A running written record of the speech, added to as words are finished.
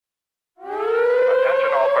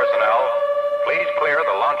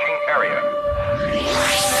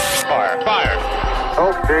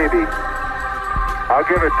maybe. I'll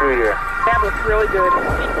give it to you. That looks really good.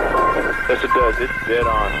 Yes, it does. It's dead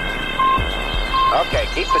on. Okay,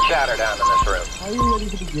 keep the chatter down in this room. Are you ready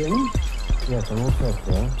to begin? Yes, I'm all set,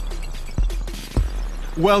 sir.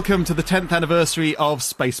 Welcome to the 10th anniversary of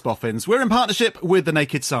Space Boffins. We're in partnership with The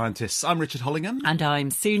Naked Scientists. I'm Richard Hollingham. And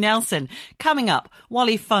I'm Sue Nelson. Coming up,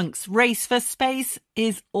 Wally Funk's race for space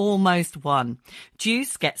is almost won.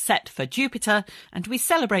 Juice gets set for Jupiter, and we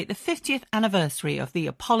celebrate the 50th anniversary of the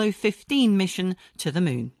Apollo 15 mission to the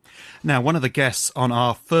moon. Now, one of the guests on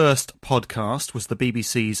our first podcast was the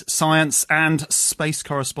BBC's science and space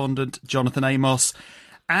correspondent, Jonathan Amos.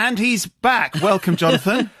 And he's back. Welcome,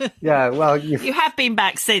 Jonathan. Yeah, well, you have been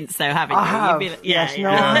back since, though, haven't you? I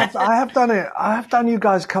have. I have done it. I have done you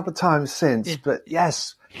guys a couple of times since, yeah. But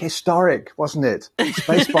yes, historic, wasn't it?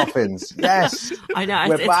 Space Boffins. Yes, I know.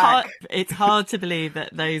 We're back. It's hard to believe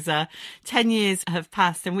that those 10 years have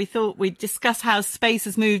passed, and we thought we'd discuss how space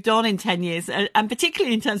has moved on in 10 years, and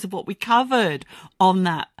particularly in terms of what we covered on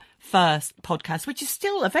that first podcast, which is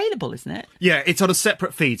still available, isn't it? Yeah, it's on a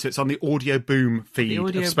separate feed, so it's on the Audio Boom feed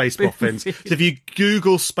of Space Boffins. So if you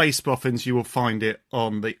Google Space Boffins, you will find it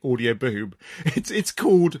on the Audio Boom. It's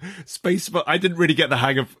called Space. I didn't really get the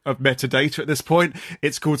hang of metadata at this point.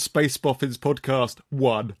 It's called Space Boffins Podcast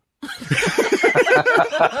 1.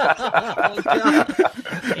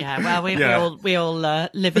 Yeah, well, we all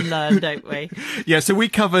live and learn, don't we? Yeah, so we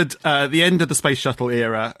covered the end of the space shuttle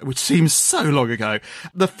era, which seems so long ago.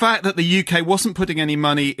 The fact that the UK wasn't putting any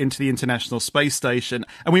money into the International Space Station,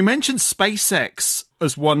 and we mentioned SpaceX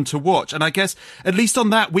as one to watch. And I guess, at least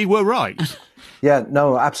on that, we were right. Yeah,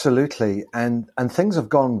 no, absolutely. And things have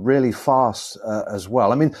gone really fast as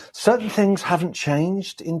well. I mean, certain things haven't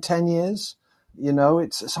changed in 10 years. You know,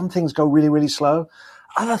 some things go really, really slow.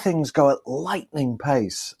 Other things go at lightning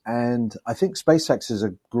pace. And I think SpaceX is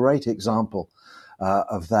a great example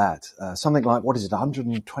of that. Something like,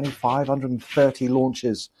 125, 130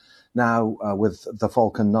 launches now with the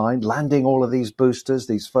Falcon 9, landing all of these boosters,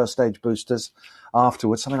 these first stage boosters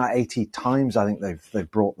afterwards. Something like 80 times, I think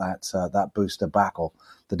they've brought that booster back, or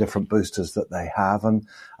the different boosters that they have. And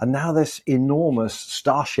now this enormous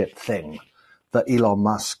Starship thing that Elon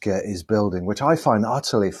Musk is building, which I find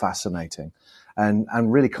utterly fascinating, and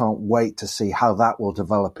really can't wait to see how that will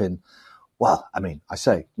develop in, well, I mean, I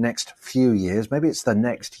say next few years. Maybe it's the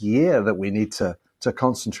next year that we need to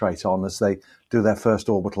concentrate on as they do their first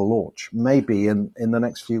orbital launch, maybe in the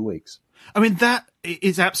next few weeks. I mean, that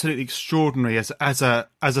is absolutely extraordinary as a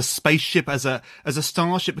spaceship, as a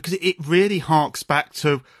starship, because it really harks back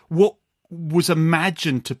to what was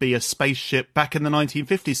imagined to be a spaceship back in the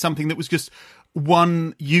 1950s, something that was just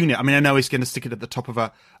one unit. I mean, I know he's going to stick it at the top of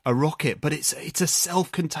a rocket, but it's a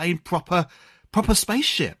self-contained proper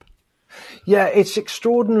spaceship. Yeah, it's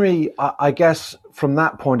extraordinary, I guess, from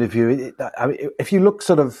that point of view. If you look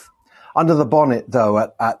sort of under the bonnet, though,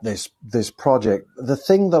 at this project, the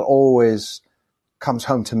thing that always comes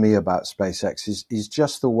home to me about SpaceX is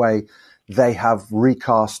just the way they have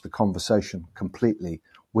recast the conversation completely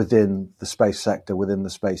within the space sector, within the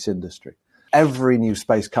space industry. Every new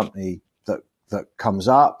space company that comes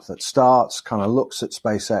up, that starts, kind of looks at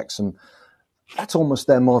SpaceX, and that's almost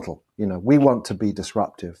their model. You know, we want to be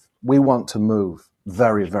disruptive. We want to move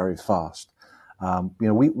very, very fast. We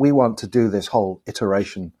want to do this whole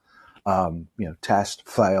iteration, test,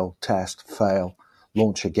 fail,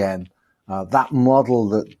 launch again. That model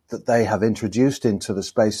that they have introduced into the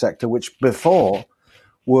space sector, which before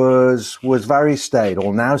was very staid,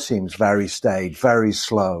 or now seems very staid, very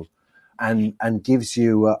slow, and gives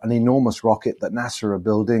you an enormous rocket that NASA are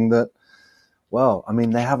building that, well, I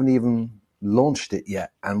mean, they haven't even launched it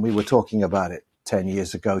yet. And we were talking about it 10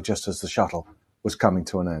 years ago, just as the shuttle was coming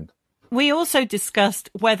to an end. We also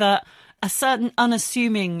discussed whether a certain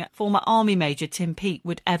unassuming former army major, Tim Peake,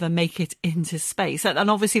 would ever make it into space. And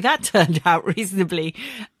obviously that turned out reasonably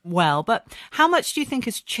well. But how much do you think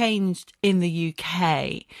has changed in the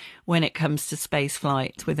UK when it comes to space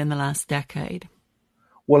flight within the last decade?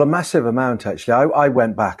 Well, a massive amount, actually. I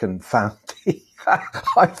went back and found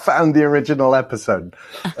the original episode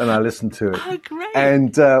and I listened to it. Oh, great.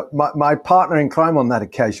 And my partner in crime on that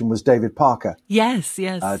occasion was David Parker. Yes.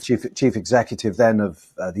 Chief executive then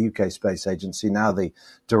of the UK Space Agency, now the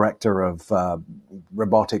director of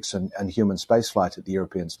robotics and human spaceflight at the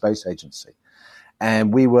European Space Agency.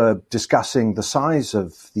 And we were discussing the size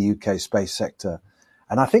of the UK space sector.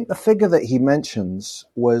 And I think the figure that he mentions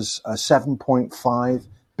was £7.5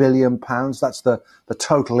 billion. That's the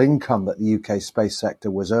total income that the UK space sector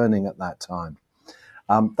was earning at that time.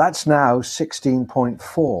 That's now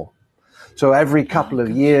 16.4. So every couple of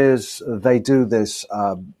years, they do this.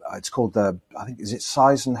 It's called I think, is it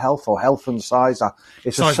Size and Health or Health and Size?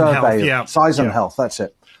 It's Size a and survey. Health, yeah. Size and Yeah. Health, that's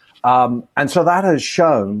it. And so that has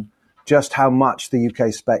shown just how much the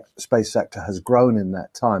UK space sector has grown in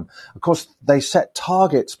that time. Of course, they set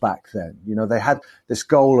targets back then. You know, they had this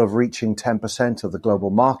goal of reaching 10% of the global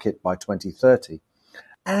market by 2030.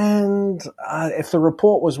 And if the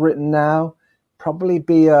report was written now, probably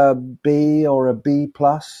be a B or a B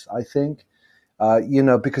plus, I think. You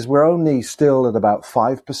know, because we're only still at about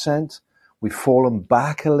 5%. We've fallen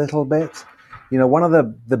back a little bit. You know, one of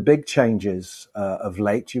the big changes of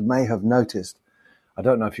late, you may have noticed, I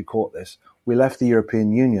don't know if you caught this, we left the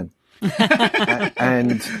European Union.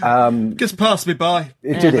 and Just passed me by.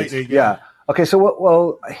 It did it, yeah. Okay, so,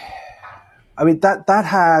 well, I mean, that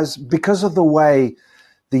has, because of the way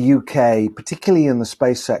the UK, particularly in the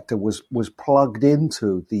space sector, was plugged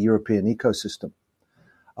into the European ecosystem,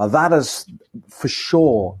 that has for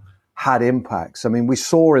sure had impacts. I mean, we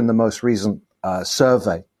saw in the most recent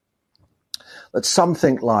survey that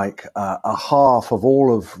something like a half of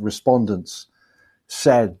all of respondents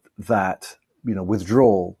said that, you know,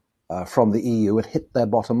 withdrawal from the EU had hit their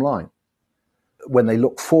bottom line. When they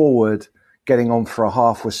look forward, getting on for a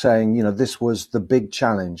half was saying, you know, this was the big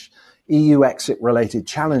challenge. EU exit related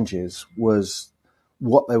challenges was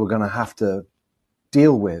what they were going to have to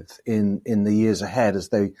deal with in the years ahead as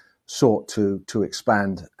they sought to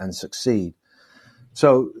expand and succeed.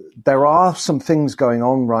 So there are some things going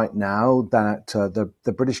on right now that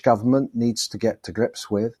the British government needs to get to grips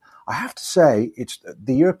with. I have to say, it's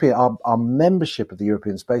the European, our membership of the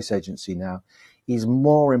European Space Agency now is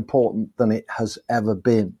more important than it has ever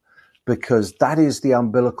been, because that is the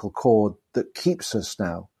umbilical cord that keeps us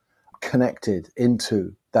now connected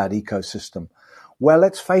into that ecosystem. Well,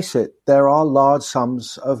 let's face it, there are large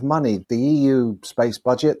sums of money. The EU space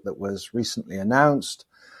budget that was recently announced,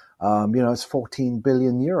 you know, it's 14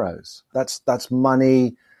 billion euros. That's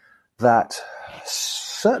money that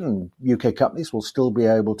certain UK companies will still be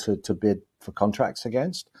able to bid for contracts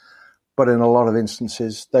against, but in a lot of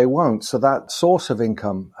instances they won't. So that source of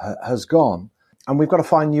income has gone, and we've got to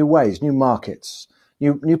find new ways, new markets,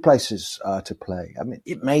 new places to play. I mean,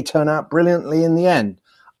 it may turn out brilliantly in the end.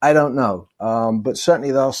 I don't know, but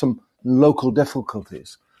certainly there are some local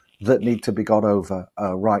difficulties that need to be got over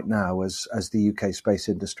right now as the UK space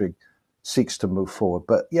industry seeks to move forward.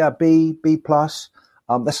 But yeah, B plus.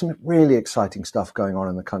 There's some really exciting stuff going on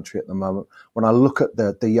in the country at the moment. When I look at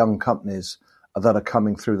the young companies that are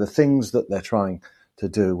coming through, the things that they're trying to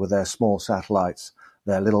do with their small satellites,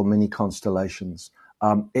 their little mini constellations,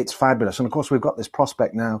 it's fabulous. And of course, we've got this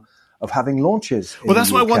prospect now of having launches. Well,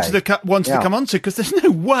 that's what I wanted to Yeah. come on to, because there's no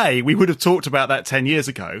way we would have talked about that 10 years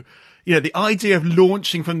ago. You know, the idea of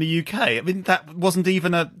launching from the UK, I mean, that wasn't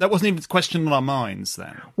even a question on our minds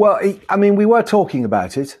then. Well, I mean, we were talking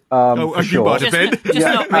about it. For you sure. might have been. Just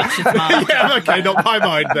not Richard's mind. Yeah, okay, not my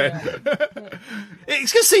mind then. It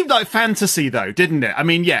just seemed like fantasy, though, didn't it? I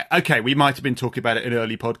mean, yeah, okay, we might have been talking about it in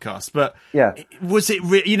early podcasts, but Yeah. was it?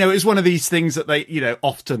 You know, it was one of these things that they, you know,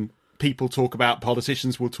 often people talk about,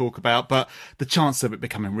 politicians will talk about, but the chance of it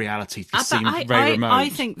becoming reality just seemed very remote. I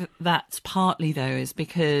think that's partly, though, is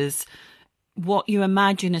because what you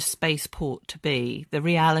imagine a spaceport to be, the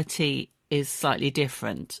reality is slightly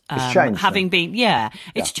different. It's changed. Having been,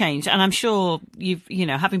 it's changed. And I'm sure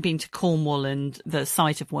having been to Cornwall and the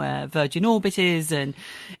site of where Virgin Orbit is, and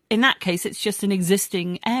in that case, it's just an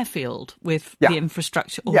existing airfield with the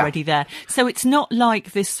infrastructure already there. So it's not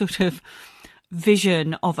like this sort of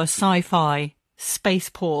vision of a sci-fi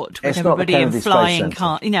spaceport with It's not the everybody in Kennedy Space flying Center.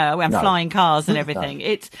 cars, and flying cars and everything.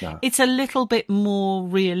 No. It's a little bit more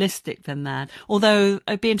realistic than that. Although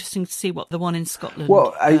it'd be interesting to see what the one in Scotland.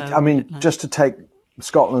 Well, I will mean, look like. just to take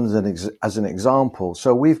Scotland as an example.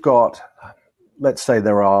 So we've got, let's say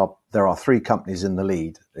there are 3 companies in the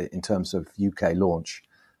lead in terms of UK launch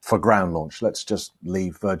for ground launch. Let's just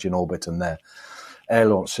leave Virgin Orbit and their air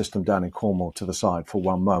launch system down in Cornwall to the side for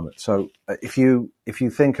one moment. So if you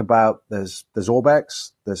think about, there's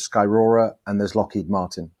Orbex, there's Skyrora, and there's Lockheed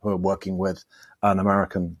Martin, who are working with an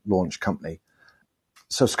American launch company.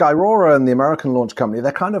 So Skyrora and the American launch company,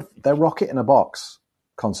 they're rocket in a box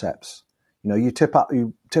concepts. You know, you tip up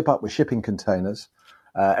with shipping containers.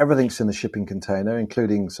 Everything's in the shipping container,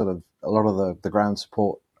 including sort of a lot of the ground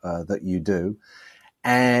support that you do.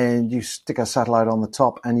 And you stick a satellite on the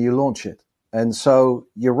top and you launch it. And so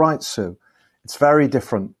you're right, Sue. It's very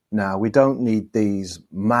different now. We don't need these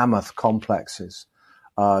mammoth complexes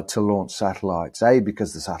to launch satellites. A,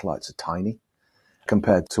 because the satellites are tiny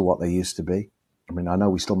compared to what they used to be. I mean, I know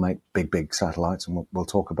we still make big satellites, and we'll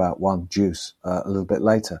talk about one, JUICE, a little bit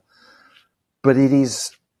later. but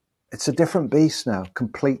it's a different beast now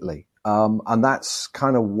completely. And that's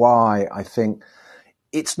kind of why I think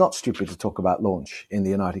it's not stupid to talk about launch in the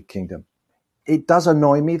United Kingdom. It does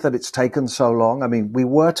annoy me that it's taken so long. I mean, we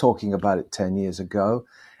were talking about it 10 years ago,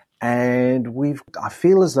 and I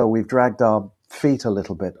feel as though we've dragged our feet a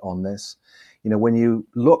little bit on this. You know, when you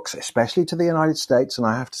look, especially to the United States, and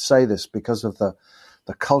I have to say this because of the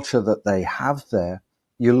culture that they have there,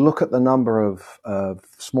 you look at the number of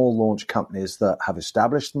small launch companies that have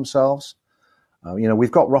established themselves. You know,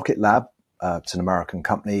 we've got Rocket Lab. It's an American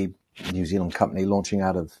company, New Zealand company launching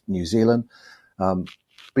out of New Zealand.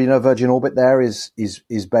 But, you know, Virgin Orbit there is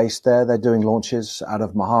based there. They're doing launches out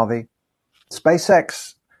of Mojave.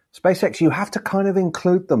 SpaceX, you have to kind of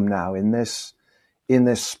include them now in this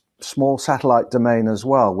small satellite domain as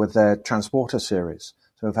well with their transporter series.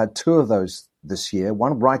 So we've had 2 of those this year,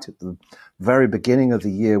 one right at the very beginning of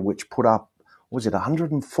the year, which put up, was it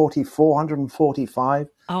 144, 145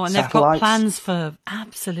 Oh, and satellites? they've got plans for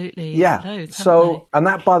absolutely loads, so, and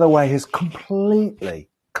that, by the way, has completely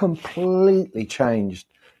changed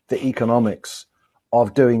the economics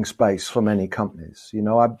of doing space for many companies. You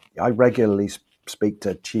know, I regularly speak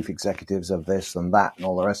to chief executives of this and that and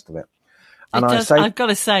all the rest of it. And I've got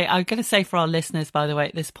to say for our listeners, by the way,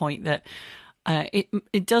 at this point, that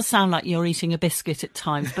it does sound like you're eating a biscuit at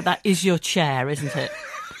times, but that is your chair, isn't it?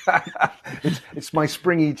 It's my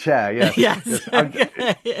springy chair. Yes. Yes.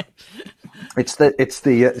 It's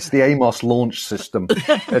the Amos launch system.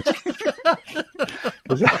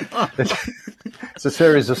 It's a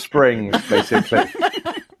series of springs, basically.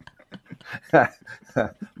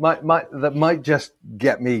 That might just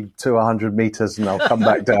get me to 100 meters and I'll come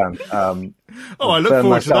back down. I look burn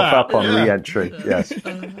forward to myself that. up on re-entry. Yes.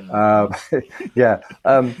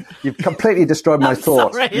 You've completely destroyed my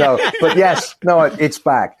thoughts. Sorry. No, but yes, no, it's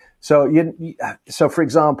back. So so for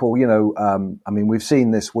example, you know, I mean, we've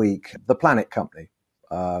seen this week the Planet Company,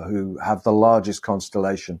 who have the largest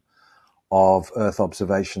constellation of Earth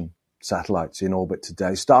observation satellites in orbit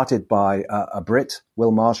today, started by a Brit,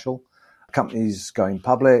 Will Marshall. Companies going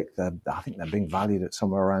public. I think they're being valued at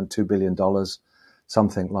somewhere around $2 billion,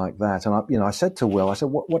 something like that. And I said to Will, I said,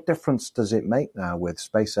 what difference does it make now with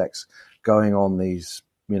SpaceX going on these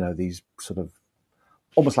sort of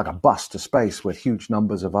almost like a bus to space with huge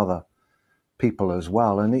numbers of other people as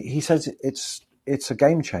well? And he says it's a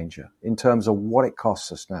game changer in terms of what it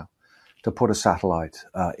costs us now to put a satellite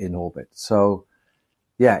in orbit. So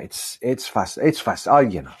yeah, it's fast. It's fast.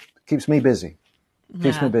 It keeps me busy.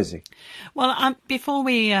 Keeps me busy. Well, before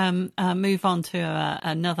we move on to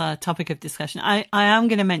another topic of discussion, I am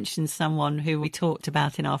going to mention someone who we talked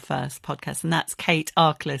about in our first podcast, and that's Kate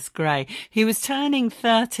Arkless-Gray, who was turning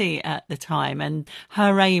 30 at the time, and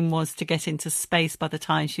her aim was to get into space by the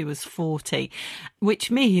time she was 40, which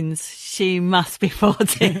means she must be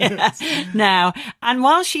 40 now. And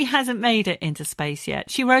while she hasn't made it into space yet,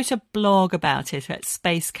 she wrote a blog about it at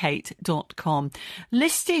spacekate.com,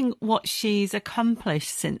 listing what she's accomplished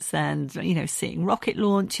since then, you know, seeing rocket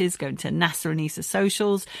launches, going to NASA and ESA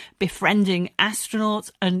socials, befriending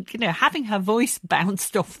astronauts, and, you know, having her voice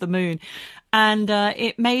bounced off the moon. And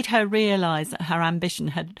it made her realise that her ambition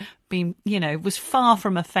had been, you know, was far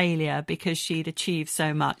from a failure because she'd achieved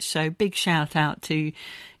so much. So big shout out to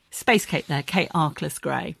Space Kate there, Kate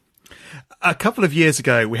Arkless-Gray. A couple of years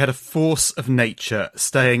ago, we had a force of nature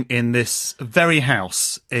staying in this very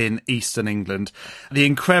house in eastern England. The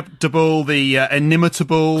incredible, the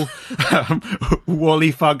inimitable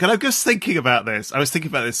Wally Funk. And I'm just thinking about this. I was thinking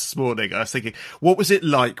about this morning. I was thinking, what was it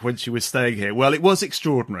like when she was staying here? Well, it was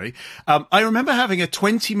extraordinary. I remember having a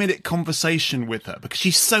 20-minute conversation with her because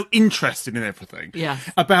she's so interested in everything. Yeah.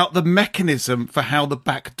 About the mechanism for how the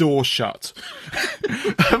back door shut.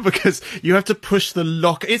 Because you have to push the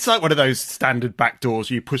lock. It's like one of those standard back doors.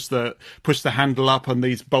 You push the handle up and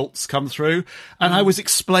these bolts come through. And I was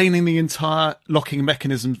explaining the entire locking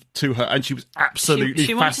mechanism to her, and she was absolutely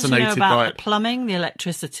she fascinated wanted to know about by it. The plumbing, the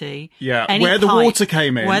electricity, where the water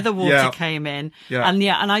came in,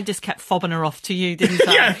 and I just kept fobbing her off to you, didn't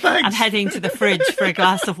I? Yeah, thanks. And heading to the fridge for a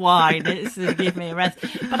glass of wine to give me a rest.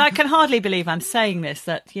 But I can hardly believe I'm saying this,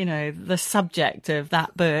 that, you know, the subject of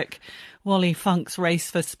that book, Wally Funk's Race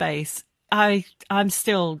for Space, I'm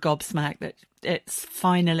still gobsmacked that It's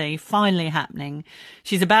finally happening.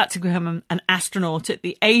 She's about to become an astronaut at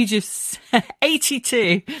the age of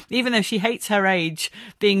 82. Even though she hates her age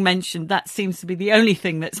being mentioned, that seems to be the only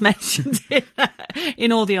thing that's mentioned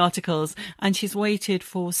in all the articles. And she's waited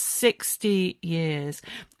for 60 years.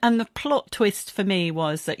 And the plot twist for me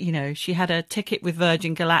was that, you know, she had a ticket with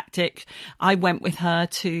Virgin Galactic. I went with her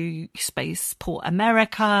to Spaceport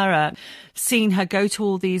America, seen her go to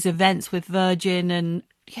all these events with Virgin. And,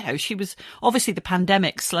 you know, she was obviously the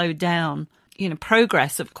pandemic slowed down, you know,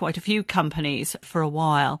 progress of quite a few companies for a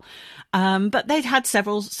while. But they'd had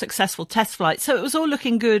several successful test flights. So it was all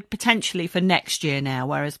looking good potentially for next year now,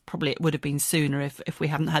 whereas probably it would have been sooner if we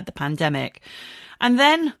hadn't had the pandemic. And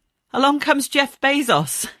then along comes Jeff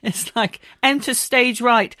Bezos. It's like, enter stage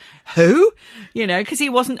right. Who? You know, because he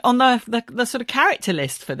wasn't on the sort of character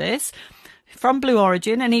list for this, from Blue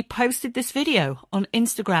Origin. And he posted this video on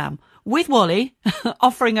Instagram with Wally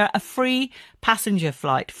offering her a free passenger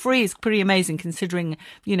flight. Free is pretty amazing considering,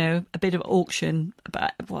 you know, a bit of auction,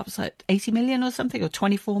 about, what was it, 80 million or something, or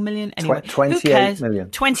 24 million? Anyway, 28 million.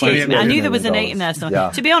 28 million. I knew there was an 8 in there. So yeah.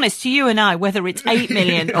 To be honest, to you and I, whether it's 8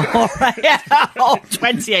 million or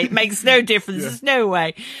 28 makes no difference. There's no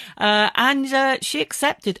way. And she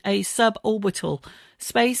accepted a suborbital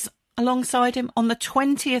space alongside him on the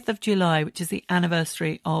 20th of July, which is the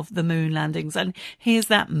anniversary of the moon landings. And here's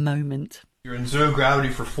that moment. You're in zero gravity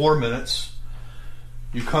for 4 minutes.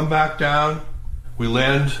 You come back down. We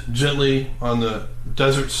land gently on the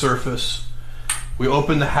desert surface. We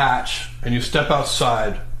open the hatch and you step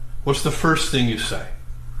outside. What's the first thing you say?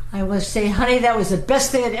 I will say, honey, that was the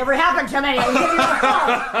best thing that ever happened to me. I'll give you a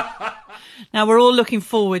call. Now, we're all looking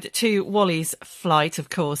forward to Wally's flight, of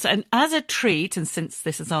course. And as a treat, and since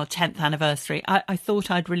this is our 10th anniversary, I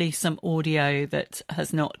thought I'd release some audio that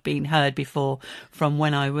has not been heard before from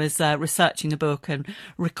when I was researching the book and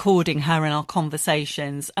recording her in our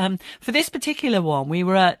conversations. For this particular one, we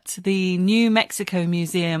were at the New Mexico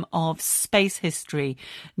Museum of Space History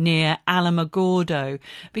near Alamogordo,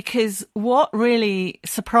 because what really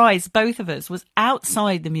surprised both of us was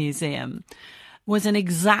outside the museum was an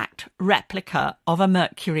exact replica of a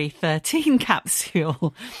Mercury 13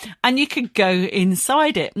 capsule. And you could go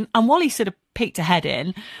inside it. And Wally sort of peeked her head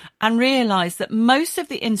in and realised that most of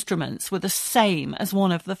the instruments were the same as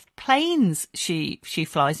one of the planes she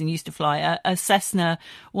flies and used to fly, a Cessna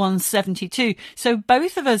 172. So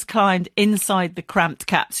both of us climbed inside the cramped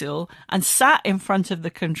capsule and sat in front of the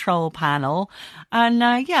control panel. And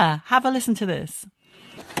have a listen to this.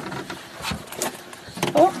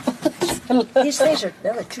 These things are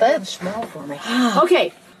too damn small for me.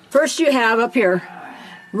 Okay, first you have up here,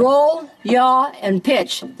 roll, yaw, and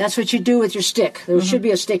pitch. That's what you do with your stick. There should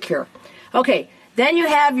be a stick here. Okay, then you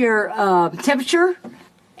have your temperature,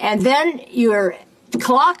 and then your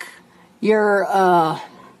clock, your,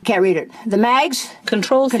 can't read it, the mags.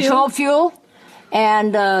 Control fuel,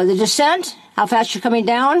 and the descent, how fast you're coming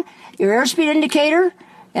down, your airspeed indicator,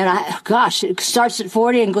 and it starts at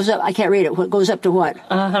 40 and goes up, I can't read it, what goes up to what?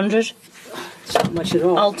 100. Not much at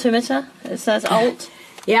all. Altimeter. It says alt.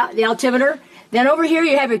 Yeah, the altimeter. Then over here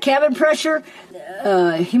you have your cabin pressure.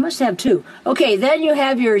 You must have two. Okay, then you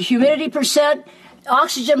have your humidity percent,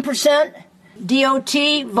 oxygen percent, DOT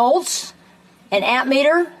volts, an amp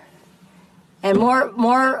meter, and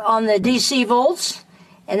more on the DC volts.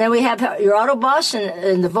 And then we have your auto bus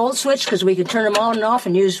and the volt switch, because we can turn them on and off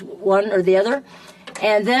and use one or the other.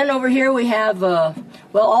 And then over here we have,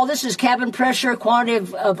 all this is cabin pressure,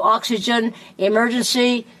 quantity of oxygen,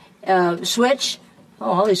 emergency switch.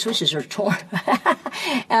 Oh, all these switches are torn.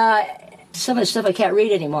 Some of the stuff I can't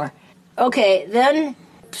read anymore. Okay, then,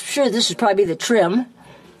 sure, this would probably be the trim.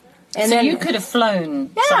 And so then you could have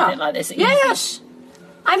flown something like this. Yes.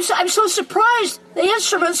 I'm so surprised. The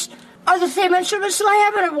instruments are the same instruments that I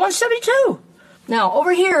have in a 172. Now,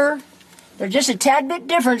 over here, they're just a tad bit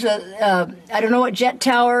different. I don't know what jet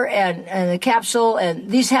tower and the capsule, and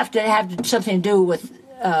these have to have something to do with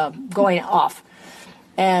going off.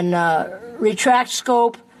 And retract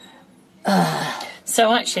scope.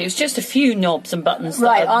 So actually, it was just a few knobs and buttons.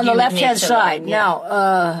 Right, on the left-hand side. Yeah.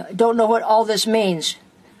 Now, don't know what all this means,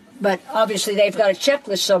 but obviously they've got a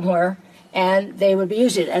checklist somewhere, and they would be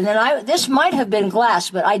using it. And then this might have been glass,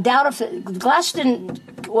 but I doubt if the glass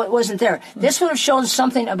wasn't there. This would have shown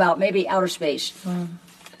something about maybe outer space.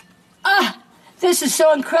 This is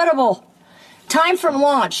so incredible. Time from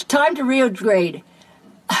launch, time to retrograde.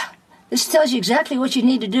 This tells you exactly what you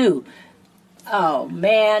need to do. Oh,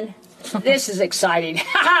 man. This is exciting.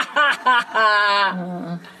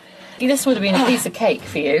 This would have been a piece of cake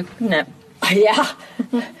for you, wouldn't it? Yeah.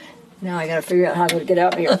 Now I got to figure out how I'm going to get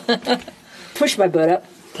out of here. Push my butt up.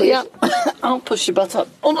 Please. Yeah. I'll push your butt up.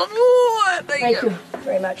 Oh, no. There Thank you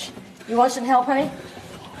very much. You want some help, honey?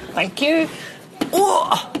 Thank you.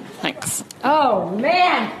 Oh, thanks. Oh,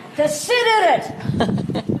 man. To sit in it.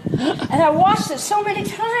 And I washed it so many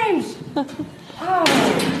times. Oh.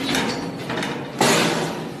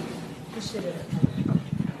 To sit in it.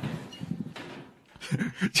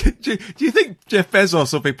 Do you think Jeff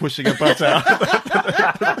Bezos will be pushing a butt out?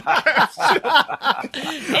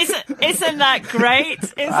 Isn't that great?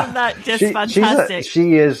 Isn't that just fantastic?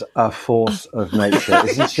 She is a force of nature,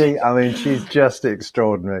 isn't she? I mean, she's just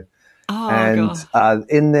extraordinary. Oh, and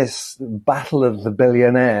in this battle of the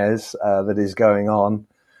billionaires that is going on,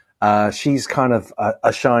 she's kind of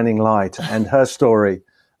a shining light, and her story,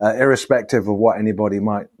 irrespective of what anybody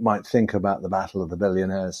might think about the battle of the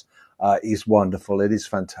billionaires, is wonderful. It is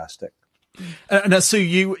fantastic. And Sue,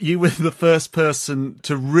 you were the first person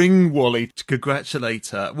to ring Wally to congratulate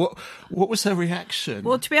her. What was her reaction?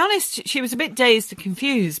 Well, to be honest, she was a bit dazed and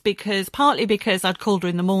confused partly because I'd called her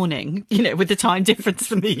in the morning, with the time difference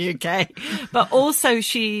from the UK, but also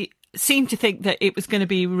she seemed to think that it was going to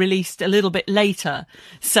be released a little bit later.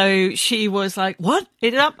 So she was like, "What?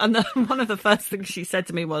 It up?" And one of the first things she said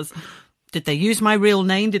to me was, did they use my real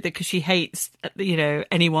name? Because she hates,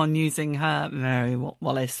 anyone using her Mary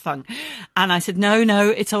Wallace Funk. And I said, no,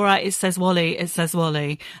 it's all right. It says Wally. And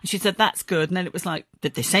she said, that's good. And then it was like,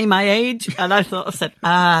 did they say my age? And I said,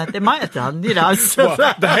 they might have done, Well,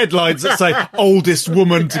 the headlines that say oldest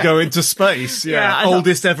woman to go into space. Yeah.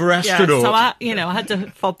 Oldest ever astronaut. Yeah, so I had to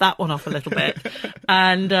fob that one off a little bit.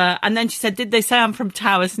 And then she said, did they say I'm from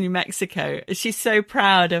Taos, New Mexico? She's so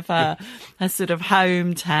proud of her sort of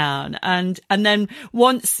hometown. And then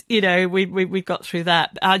once, we got through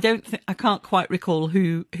that, I can't quite recall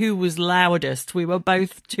who was loudest. We were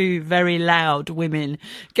both two very loud women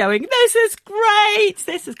going, this is great.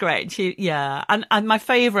 And my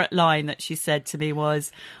favourite line that she said to me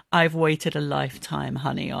was, I've waited a lifetime,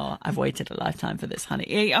 honey, or I've waited a lifetime for this,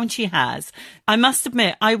 honey. And she has. I must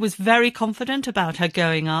admit, I was very confident about her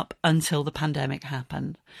going up until the pandemic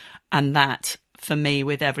happened. And that, for me,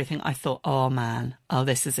 with everything, I thought, oh man,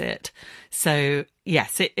 this is it. So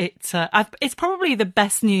yes, it's probably the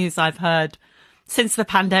best news I've heard since the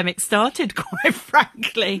pandemic started, quite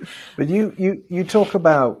frankly. But you talk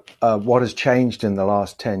about what has changed in the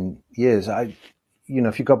last 10 years.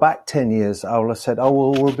 If you go back 10 years, I would have said,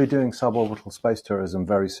 we'll be doing suborbital space tourism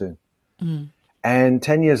very soon. Mm. And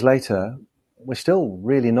 10 years later, we're still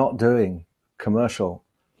really not doing commercial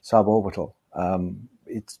suborbital.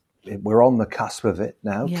 We're on the cusp of it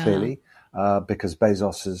now, clearly, because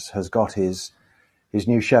Bezos has got his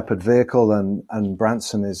new Shepard vehicle, and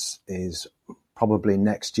Branson is probably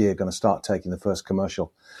next year going to start taking the first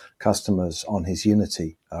commercial customers on his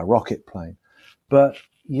Unity rocket plane. But,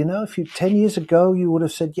 10 years ago, you would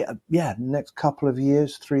have said, next couple of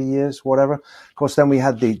years, 3 years, whatever. Of course, then we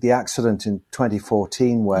had the accident in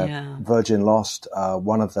 2014 where Virgin lost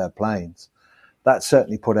one of their planes. That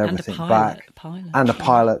certainly put everything back. And a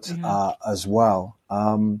pilot as well.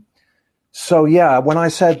 When I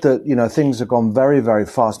said that, things have gone very, very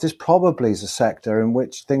fast, this probably is a sector in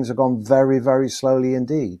which things have gone very, very slowly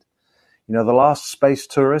indeed. The last space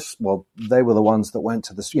tourists, well, they were the ones that went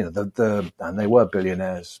to and they were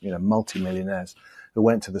billionaires, multimillionaires who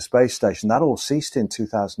went to the space station. That all ceased in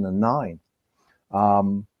 2009.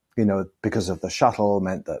 Because of the shuttle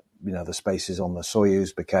meant that, the spaces on the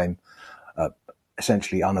Soyuz became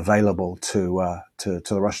essentially unavailable to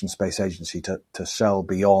the Russian Space Agency to sell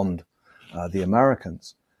beyond the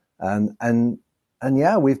Americans. And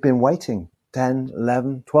we've been waiting 10,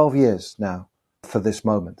 11, 12 years now for this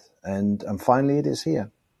moment. And finally it is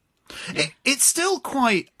here. It's still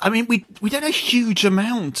quite, we don't know a huge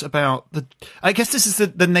amount about I guess this is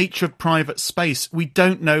the nature of private space. We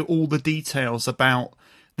don't know all the details about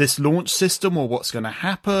this launch system or what's going to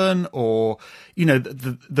happen or,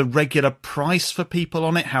 the regular price for people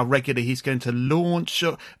on it, how regularly he's going to launch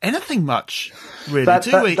or anything much really,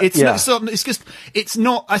 do we? It's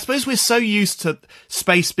not, I suppose we're so used to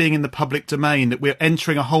space being in the public domain that we're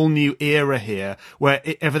entering a whole new era here where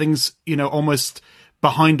everything's, almost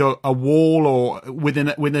behind a wall or within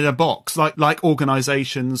a box, like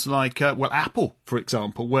organizations like Apple, for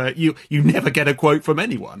example, where you never get a quote from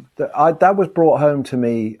anyone. That was brought home to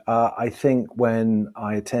me, I think, when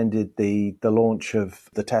I attended the launch of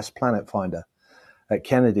the test Planet Finder at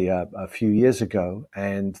Kennedy a few years ago,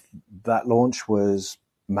 and that launch was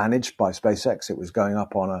managed by SpaceX. It was going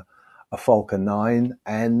up on a Falcon 9,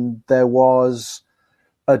 and there was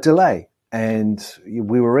a delay. And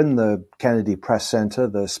we were in the Kennedy Press Center.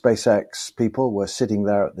 The SpaceX people were sitting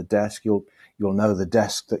there at the desk. You'll know the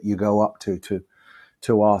desk that you go up to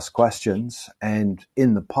to ask questions. And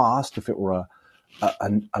in the past, if it were a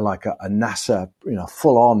NASA,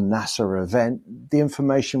 full-on NASA event, the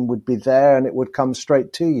information would be there and it would come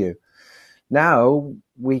straight to you. Now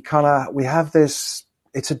we have this.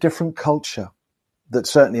 It's a different culture that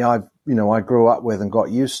certainly I grew up with and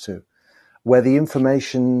got used to, where the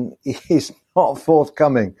information is not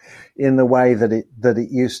forthcoming in the way that it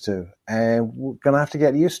used to, and we're going to have to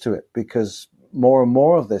get used to it, because more and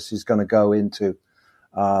more of this is going to go into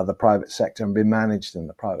the private sector and be managed in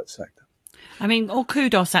the private sector. I mean, all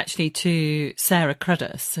kudos actually to Sarah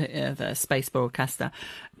Cruddas, the space broadcaster,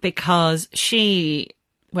 because she,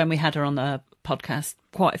 when we had her on the podcast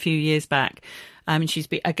quite a few years back, and she's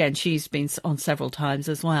been on several times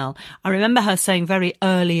as well. I remember her saying very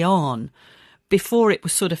early on, before it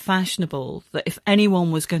was sort of fashionable, that if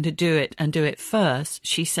anyone was going to do it and do it first,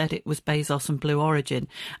 she said it was Bezos and Blue Origin.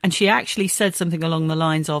 And she actually said something along the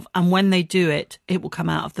lines of, and when they do it, it will come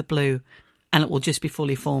out of the blue and it will just be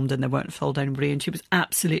fully formed and they won't fold anybody. And she was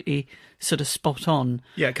absolutely sort of spot on.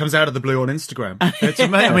 Yeah, it comes out of the blue on Instagram. It's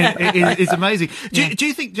amazing. I mean, it's amazing. Do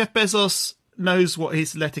you think Jeff Bezos knows what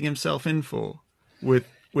he's letting himself in for with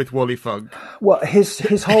Wally Funk? Well,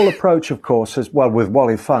 his whole approach, of course, is, well, with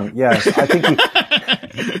Wally Funk, yes. I think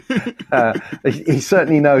he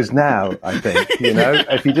certainly knows now, I think,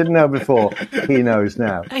 If he didn't know before, he knows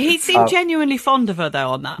now. He seemed genuinely fond of her,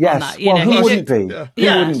 though, on that. Yes, who wouldn't be?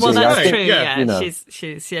 Yeah, well, that's I think, true, yeah.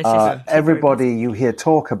 She's everybody you hear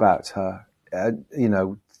talk about her,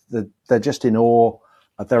 they're just in awe.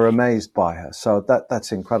 They're amazed by her. So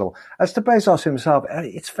that's incredible. As to Bezos himself,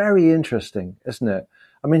 it's very interesting, isn't it?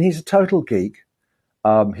 I mean, he's a total geek.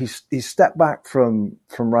 He's stepped back from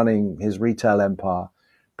running his retail empire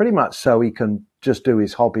pretty much so he can just do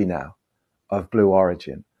his hobby now of Blue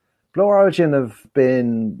Origin. Blue Origin have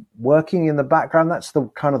been working in the background. That's the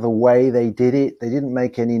kind of the way they did it. They didn't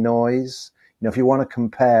make any noise. If you want to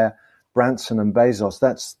compare Branson and Bezos,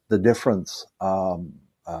 that's the difference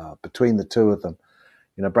between the two of them.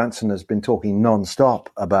 Branson has been talking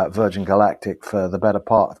non-stop about Virgin Galactic for the better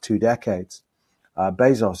part of 2 decades.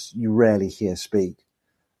 Bezos, you rarely hear speak.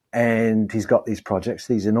 And he's got these projects,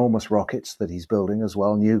 these enormous rockets that he's building as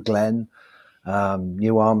well. New Glenn,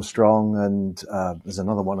 New Armstrong, and there's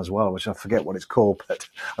another one as well, which I forget what it's called. But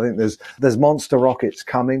I think there's monster rockets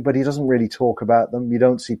coming, but he doesn't really talk about them. You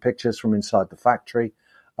don't see pictures from inside the factory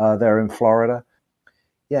there in Florida.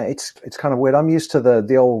 Yeah, it's kind of weird. I'm used to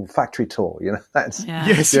the old factory tour, That's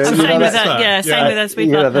yes, same with us.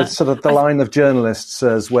 The sort of the line of journalists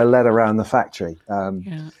as we're led around the factory.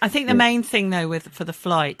 I think the main thing though for the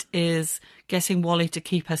flight is getting Wally to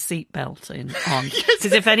keep her seatbelt on.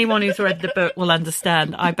 Because if anyone who's read the book will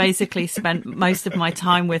understand, I basically spent most of my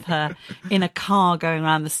time with her in a car going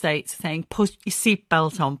around the States saying, put your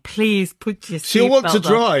seatbelt on, please put your seatbelt on. She'll want to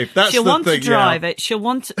drive. That's She'll the want thing, to drive it. She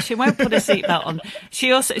won't put a seatbelt on.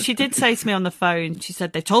 She did say to me on the phone, she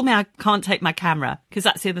said, they told me I can't take my camera, because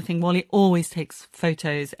that's the other thing. Wally always takes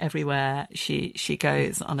photos everywhere she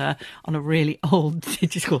goes on a really old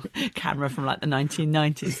digital camera from like the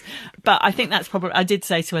 1990s. But I think that's probably, I did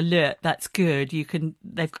say to her, look, that's good.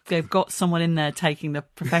 They've got someone in there taking the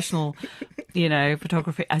professional,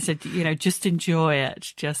 photography. I said, just enjoy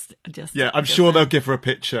it. Just. Yeah, I'm sure they'll give her a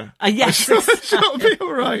picture. Yes. She'll be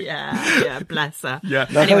all right. Yeah, bless her. Yeah.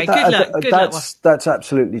 Anyway, good luck. That's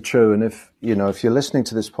absolutely true. And if you're listening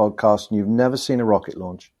to this podcast and you've never seen a rocket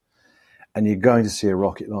launch, and you're going to see a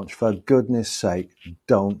rocket launch, for goodness sake,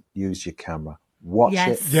 don't use your camera. Watch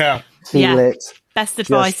it. Yeah. Feel it. Best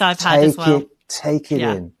advice I've had as well. Take it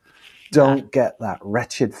in. Don't get that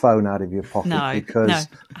wretched phone out of your pocket, because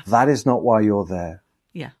that is not why you're there.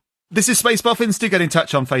 Yeah. This is Space Boffins. Do get in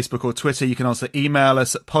touch on Facebook or Twitter. You can also email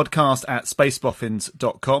us at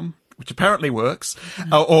podcast@spaceboffins.com, which apparently works,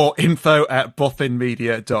 or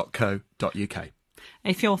info@boffinmedia.co.uk.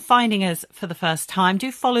 If you're finding us for the first time,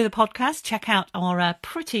 do follow the podcast, check out our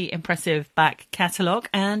pretty impressive back catalogue,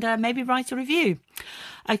 and maybe write a review.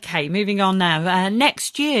 Okay, moving on now.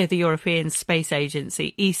 Next year, the European Space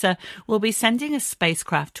Agency, ESA, will be sending a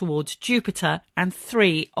spacecraft towards Jupiter and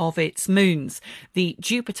 3 of its moons. The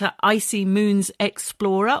Jupiter Icy Moons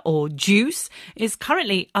Explorer, or JUICE, is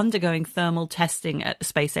currently undergoing thermal testing at the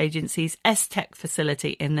Space Agency's ESTEC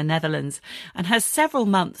facility in the Netherlands, and has several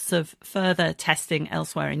months of further testing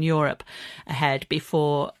elsewhere in Europe ahead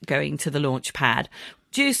before going to the launch pad.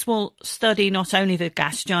 JUICE will study not only the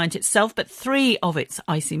gas giant itself, but 3 of its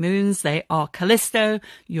icy moons. They are Callisto,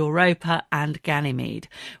 Europa and Ganymede.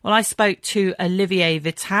 Well, I spoke to Olivier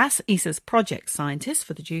Witasse, ESA's project scientist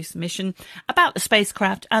for the JUICE mission, about the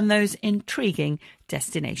spacecraft and those intriguing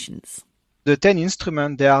destinations. The 10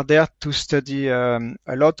 instruments, they are there to study a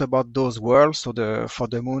lot about those worlds. So for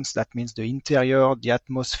the moons, that means the interior, the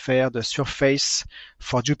atmosphere, the surface.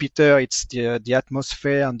 For Jupiter, it's the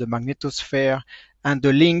atmosphere and the magnetosphere, and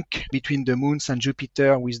the link between the moons and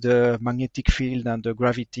Jupiter with the magnetic field and the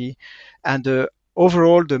gravity. And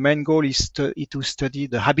overall, the main goal is to study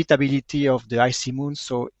the habitability of the icy moon.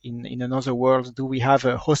 So in another words, do we have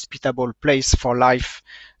a hospitable place for life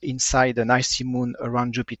inside an icy moon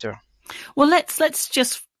around Jupiter? Well, let's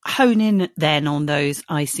just hone in then on those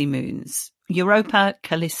icy moons. Europa,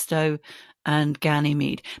 Callisto, and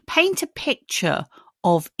Ganymede. Paint a picture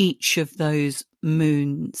of each of those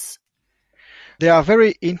moons. They are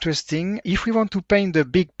very interesting. If we want to paint the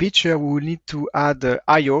big picture, we will need to add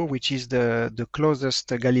Io, which is the closest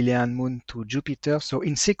Galilean moon to Jupiter. So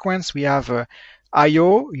in sequence, we have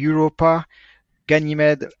Io, Europa,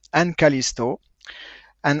 Ganymede, and Callisto.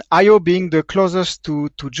 And Io, being the closest to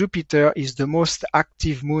Jupiter, is the most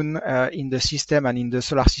active moon in the system and in the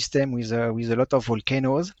solar system with a lot of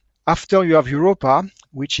volcanoes. After you have Europa,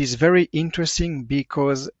 which is very interesting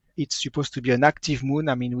because it's supposed to be an active moon.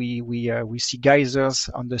 I mean, we see geysers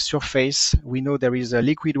on the surface. We know there is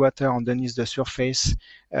liquid water underneath the surface.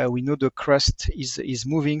 We know the crust is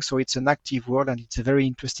moving, so it's an active world, and it's a very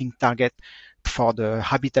interesting target for the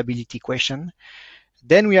habitability question.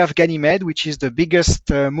 Then we have Ganymede, which is the biggest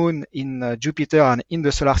moon in Jupiter and in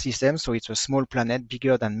the solar system. So it's a small planet,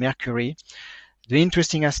 bigger than Mercury. The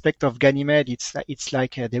interesting aspect of Ganymede, it's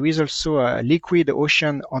like there is also a liquid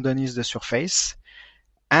ocean underneath the surface.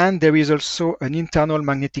 And there is also an internal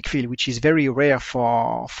magnetic field, which is very rare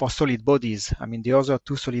for solid bodies. I mean, the other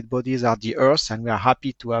two solid bodies are the Earth, and we are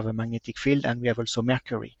happy to have a magnetic field, and we have also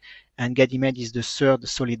Mercury. And Ganymede is the third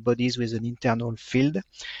solid bodies with an internal field.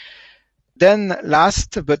 Then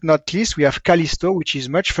last but not least, we have Callisto, which is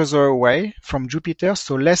much further away from Jupiter,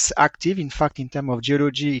 so less active. In fact, in terms of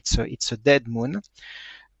geology, it's a dead moon.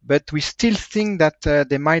 But we still think that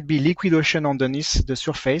there might be liquid ocean underneath the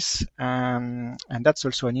surface, and that's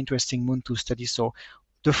also an interesting moon to study. So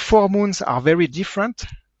the four moons are very different,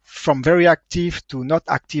 from very active to not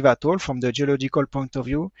active at all from the geological point of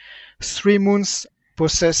view. 3 moons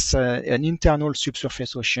possess an internal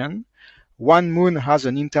subsurface ocean. 1 moon has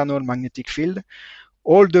an internal magnetic field.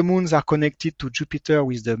 All the moons are connected to Jupiter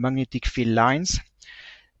with the magnetic field lines.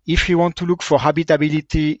 If you want to look for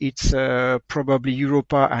habitability, it's probably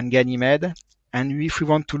Europa and Ganymede. And if we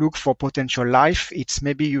want to look for potential life, it's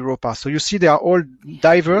maybe Europa. So you see, they are all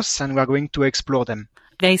diverse, and we are going to explore them.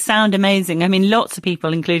 They sound amazing. I mean, lots of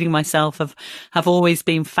people, including myself, have always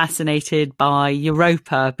been fascinated by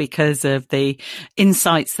Europa because of the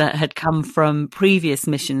insights that had come from previous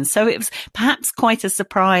missions. So it was perhaps quite a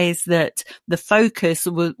surprise that the focus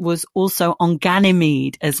was also on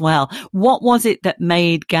Ganymede as well. What was it that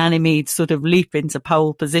made Ganymede sort of leap into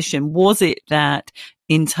pole position? Was it that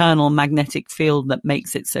internal magnetic field that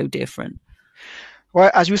makes it so different? Well,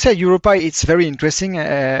 as you said, Europa, it's very interesting.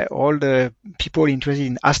 All the people interested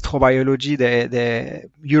in astrobiology,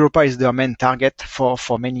 Europa is their main target for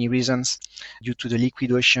many reasons, due to the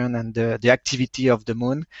liquid ocean and the activity of the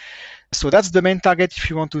moon. So that's the main target if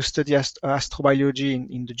you want to study astrobiology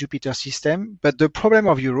in the Jupiter system. But the problem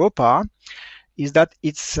of Europa is that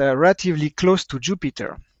it's relatively close to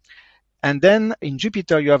Jupiter. And then in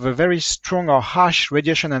Jupiter, you have a very strong or harsh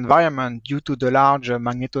radiation environment due to the large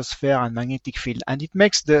magnetosphere and magnetic field. And it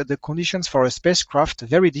makes the conditions for a spacecraft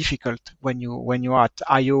very difficult when you are at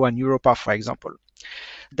Io and Europa, for example.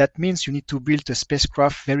 That means you need to build a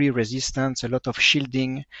spacecraft very resistant, a lot of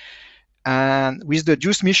shielding. And with the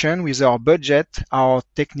JUICE mission, with our budget, our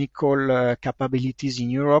technical capabilities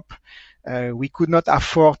in Europe, we could not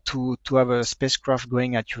afford to have a spacecraft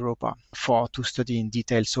going at Europa to study in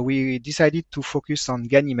detail. So we decided to focus on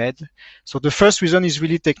Ganymede. So the first reason is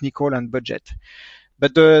really technical and budget.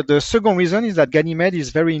 But the second reason is that Ganymede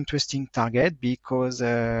is very interesting target because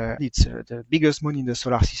it's the biggest moon in the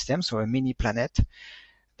solar system, so a mini planet.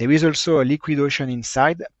 There is also a liquid ocean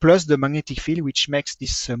inside, plus the magnetic field, which makes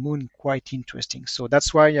this moon quite interesting. So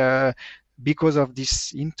that's why, because of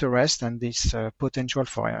this interest and this potential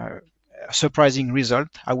for a surprising result,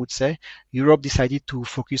 I would say, Europe decided to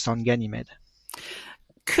focus on Ganymede.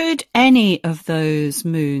 Could any of those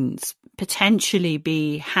moons potentially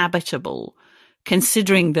be habitable,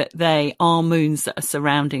 considering that they are moons that are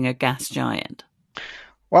surrounding a gas giant?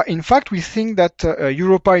 Well, in fact, we think that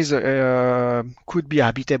Europa could be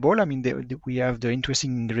habitable. I mean, we have the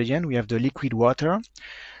interesting ingredient. We have the liquid water.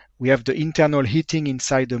 We have the internal heating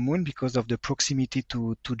inside the moon because of the proximity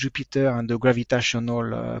to Jupiter and the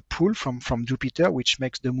gravitational pull from Jupiter, which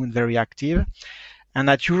makes the moon very active. And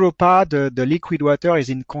at Europa, the liquid water is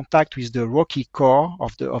in contact with the rocky core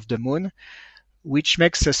of the moon, which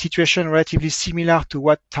makes the situation relatively similar to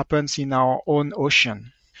what happens in our own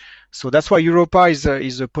ocean. So that's why Europa is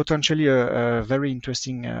a potentially a very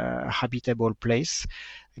interesting habitable place.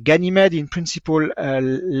 Ganymede, in principle,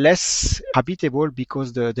 less habitable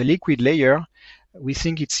because the liquid layer, we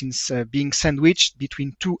think it's being sandwiched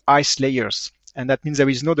between two ice layers. And that means there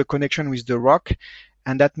is no connection with the rock.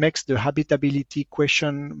 And that makes the habitability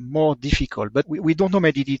question more difficult. But we don't know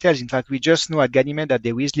many details. In fact, we just know at Ganymede that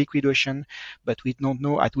there is liquid ocean, but we don't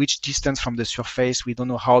know at which distance from the surface. We don't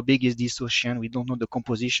know how big is this ocean. We don't know the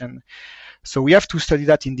composition. So we have to study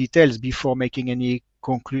that in details before making any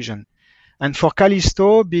conclusion. And for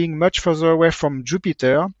Callisto, being much further away from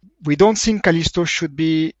Jupiter, we don't think Callisto should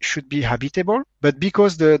be habitable, but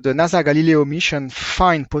because the NASA Galileo mission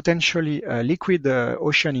find potentially a liquid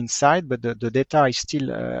ocean inside, but the data is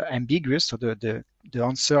still ambiguous, so the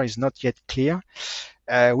answer is not yet clear.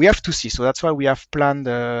 We have to see. So that's why we have planned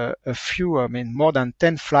a few, more than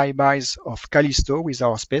 10 flybys of Callisto with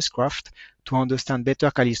our spacecraft to understand better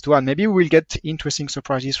Callisto, and maybe we'll get interesting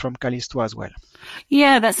surprises from Callisto as well.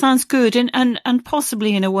 Yeah, that sounds good. And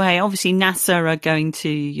possibly in a way, obviously NASA are going to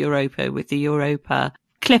Europa with the Europa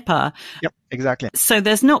Clipper. Yep, exactly. So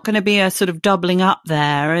there's not going to be a sort of doubling up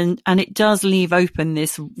there, and it does leave open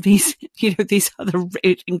these other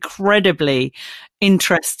incredibly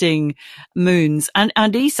interesting moons. And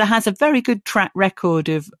ESA has a very good track record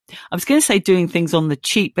of, I was going to say doing things on the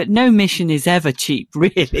cheap, but no mission is ever cheap,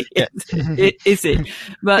 really. Yeah. Is it?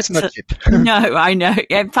 But it's not cheap. No, I know.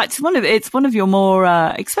 In fact, it's one of your more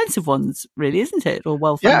expensive ones, really, isn't it? Or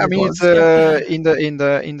well-funded Yeah, I mean, ones.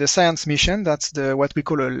 it's in the science mission. That's what we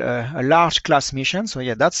call a large class mission. So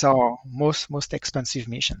yeah, that's our most expensive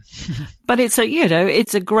mission. But it's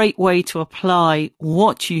a great way to apply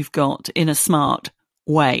what you've got in a smart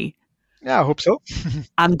way. Yeah, I hope so.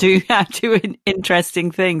 and do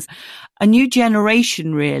interesting things. A new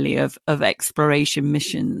generation, really, of exploration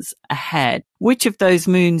missions ahead. Which of those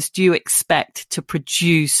moons do you expect to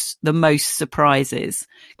produce the most surprises?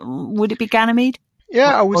 Would it be Ganymede?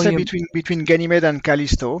 Yeah, I would say between Ganymede and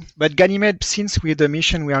Callisto. But Ganymede, since with the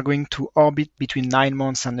mission we are going to orbit between 9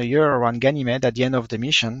 months and a year around Ganymede at the end of the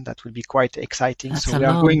mission, that will be quite exciting. That's so we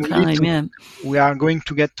are going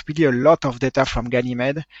to get really a lot of data from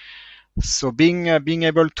Ganymede. So being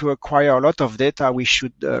able to acquire a lot of data, we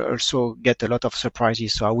should also get a lot of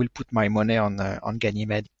surprises. So I will put my money on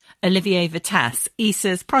Ganymede. Olivier Witasse,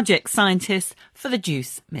 ESA's project scientist for the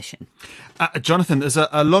JUICE mission. Jonathan, there's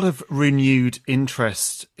a lot of renewed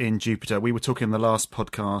interest in Jupiter. We were talking in the last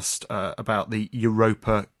podcast about the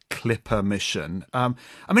Europa Clipper mission.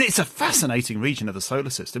 It's a fascinating region of the solar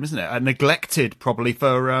system, isn't it? Neglected probably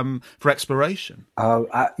for exploration.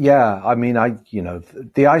 Yeah. I mean,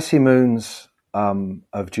 the icy moons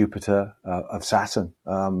of Jupiter, of Saturn,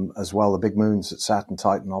 as well, the big moons at Saturn,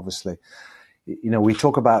 Titan, obviously. We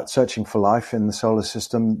talk about searching for life in the solar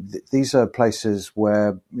system. These are places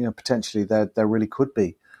where, potentially there really could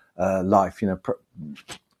be life.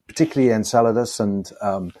 Particularly Enceladus and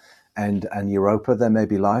Europa, there may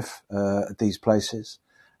be life at these places.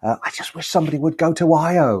 I just wish somebody would go to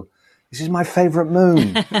Io. This is my favorite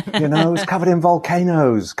moon. It's covered in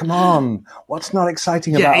volcanoes. Come on. What's not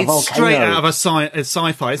exciting about a volcano? It's straight out of a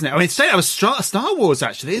sci-fi, isn't it? I mean, it's straight out of Star Wars,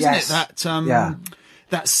 actually, isn't it?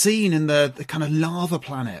 That scene in the kind of lava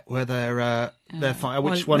planet where they're fire.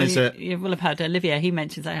 Which one is it? You will have heard Olivier. He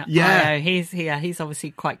mentions that. Yeah, he's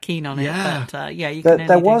obviously quite keen on it. Yeah, but you can.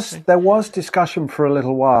 There was discussion for a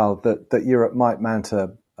little while that Europe might mount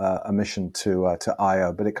a mission to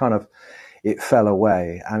Io, but it fell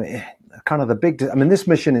away. I mean, this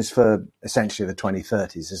mission is for essentially the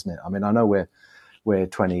 2030s, isn't it? I mean, I know we're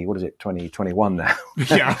 2021 now.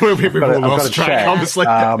 Yeah, we've all lost track, obviously.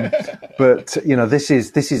 But this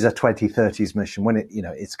is a 2030s mission when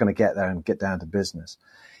it's going to get there and get down to business.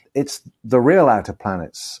 It's the real outer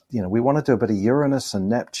planets. We want to do a bit of Uranus and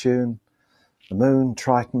Neptune, the Moon,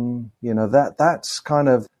 Triton. That's kind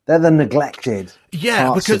of, they're the neglected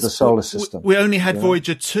parts of the solar system. We only had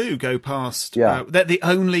Voyager 2 go past. Yeah. They're the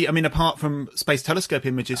only. I mean, apart from Space Telescope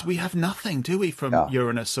images, we have nothing, do we, from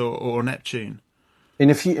Uranus or Neptune? And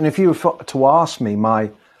if you were to ask me my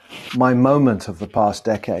moment of the past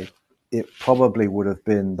decade, it probably would have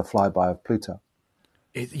been the flyby of Pluto.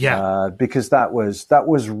 Because that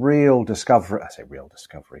was real discovery. I say real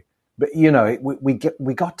discovery, but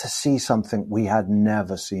we got to see something we had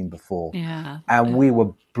never seen before, and we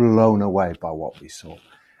were blown away by what we saw.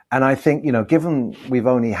 And I think given we've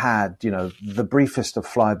only had the briefest of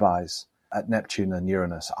flybys at Neptune and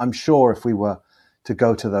Uranus, I'm sure if we were to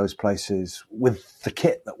go to those places with the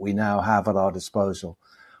kit that we now have at our disposal,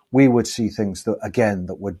 we would see things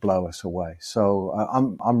that would blow us away. So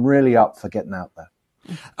I'm really up for getting out there.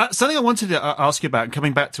 Something I wanted to ask you about,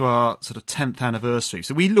 coming back to our sort of 10th anniversary.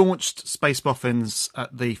 So we launched Space Boffins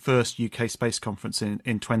at the first UK Space Conference in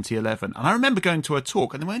 2011. And I remember going to a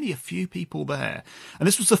talk, and there were only a few people there. And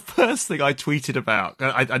this was the first thing I tweeted about.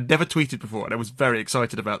 I'd never tweeted before, and I was very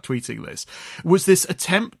excited about tweeting this. Was this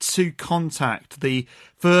attempt to contact the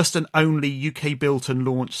first and only UK-built and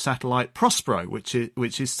launched satellite Prospero, which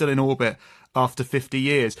is still in orbit after 50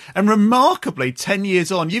 years. And remarkably, 10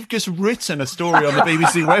 years on, you've just written a story on the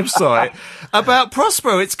BBC website about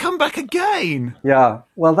Prospero. It's come back again. Yeah,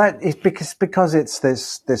 well, that is because it's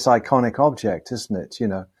this iconic object, isn't it? You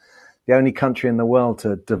know, the only country in the world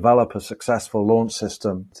to develop a successful launch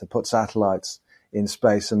system to put satellites in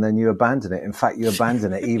space, and then you abandon it. In fact, you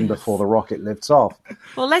abandon it even before the rocket lifts off.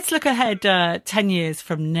 Well, let's look ahead 10 years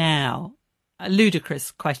from now. A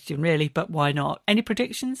ludicrous question, really, but why not? Any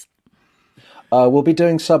predictions? We'll be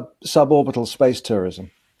doing suborbital space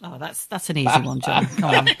tourism. Oh, that's an easy one, John. Come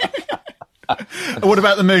on. What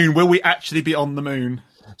about the moon? Will we actually be on the moon?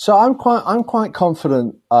 So I'm quite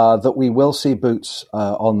confident that we will see boots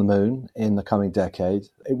on the moon in the coming decade.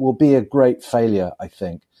 It will be a great failure, I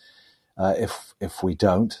think, if we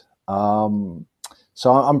don't. So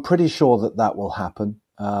I'm pretty sure that will happen.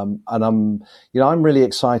 And I'm really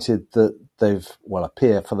excited that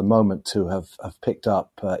appear for the moment to have picked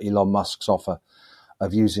up Elon Musk's offer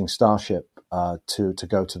of using Starship to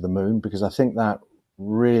go to the moon, because I think that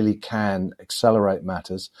really can accelerate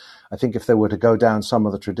matters. I think if they were to go down some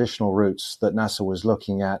of the traditional routes that NASA was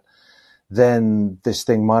looking at, then this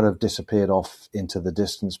thing might have disappeared off into the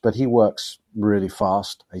distance. But he works really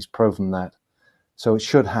fast. He's proven that. So it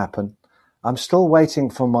should happen. I'm still waiting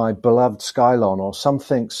for my beloved Skylon or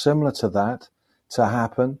something similar to that to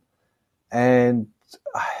happen. And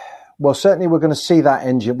well, certainly we're going to see that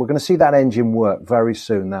engine. We're going to see that engine work very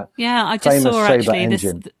soon. I just saw actually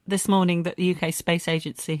this morning that the UK Space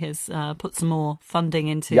Agency has put some more funding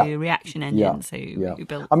into reaction engines who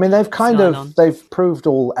built. I mean, they've proved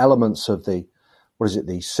all elements of the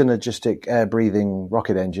synergistic air breathing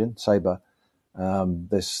rocket engine, Sabre.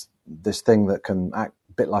 This thing that can act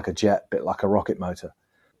a bit like a jet, a bit like a rocket motor.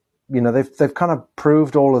 You know, they've kind of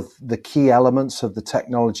proved all of the key elements of the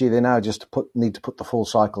technology. They now just need to put the full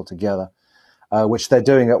cycle together, which they're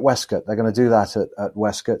doing at Westcott. They're going to do that at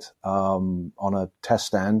Westcott on a test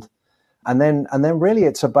stand, and then really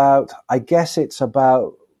it's about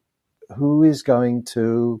who is going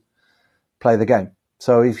to play the game.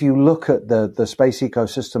 So if you look at the space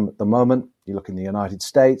ecosystem at the moment, you look in the United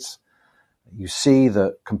States, you see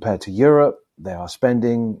that compared to Europe, they are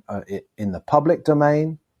spending in the public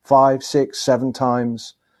domain 5, 6, 7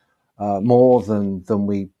 times more than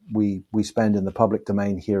we spend in the public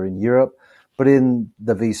domain here in Europe. But in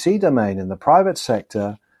the VC domain, in the private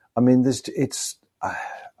sector, I mean, it's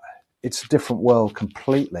a different world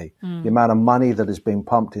completely. The amount of money that is being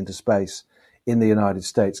pumped into space in the United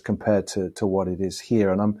States compared to what it is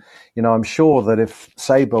here. And I'm sure that if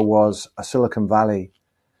Sabre was a Silicon Valley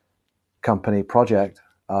company project,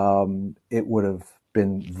 it would have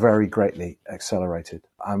been very greatly accelerated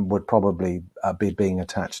and would probably be being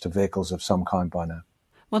attached to vehicles of some kind by now.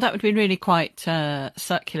 Well, that would be really quite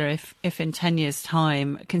circular if in 10 years'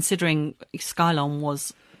 time, considering Skylon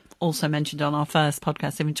was also mentioned on our first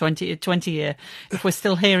podcast in 20 year, if we're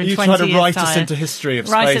still here in 20 years' time. You try to write us into history of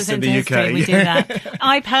space in the UK. We do that.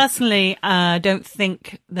 I personally don't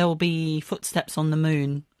think there will be footsteps on the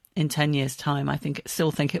moon in 10 years' time. I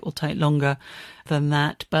still think it will take longer than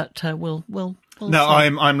that, but we'll no,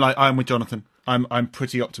 see. I'm with Jonathan. I'm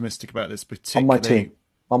pretty optimistic about this, particularly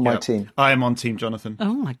on my team. I am on Team Jonathan.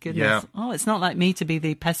 Oh my goodness! Yeah. Oh, it's not like me to be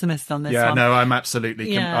the pessimist on this one. one. No, I'm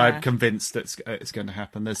absolutely. I'm convinced that it's going to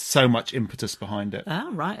happen. There's so much impetus behind it.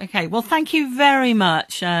 Oh, right. Okay. Well, thank you very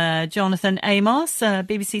much, Jonathan Amos,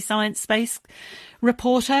 BBC Science Space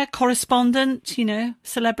reporter, correspondent,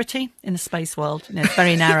 celebrity in the space world. It's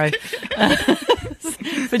very narrow.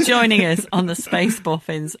 For joining us on the Space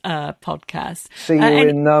Boffins podcast. See you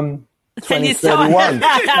in 2031.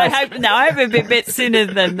 I hope a bit sooner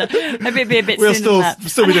than that. We'll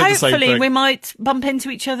still be doing the same thing. Hopefully we might bump into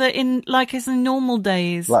each other as in normal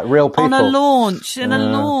days. Like real people. On a launch,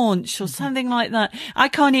 or something like that. I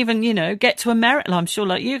can't even, get to America. I'm sure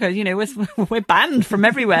like you guys, we're banned from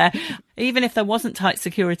everywhere. Even if there wasn't tight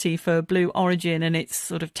security for Blue Origin and its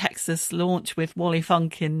sort of Texas launch with Wally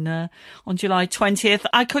Funk on July 20th,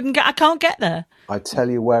 I can't get there. I tell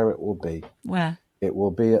you where it will be. Where? It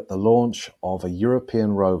will be at the launch of a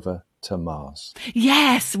European rover to Mars.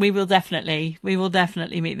 Yes, we will definitely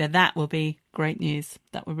meet there. That will be great news.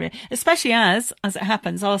 That would be, especially as it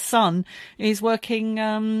happens, our son is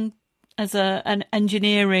working as an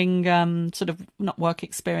engineering sort of, not work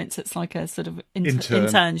experience, it's like a sort of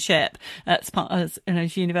internship in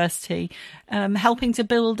his university, helping to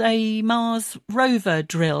build a Mars rover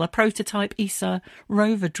drill, a prototype ESA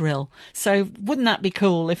rover drill. So wouldn't that be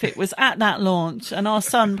cool if it was at that launch and our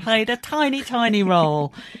son played a tiny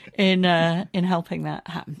role in helping that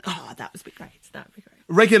happen? Oh, that would be great. That would be great.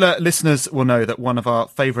 Regular listeners will know that one of our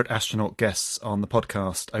favourite astronaut guests on the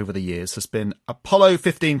podcast over the years has been Apollo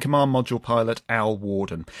 15 Command Module pilot Al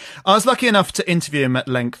Worden. I was lucky enough to interview him at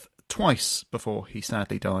length twice before he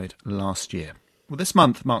sadly died last year. Well, this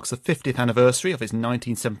month marks the 50th anniversary of his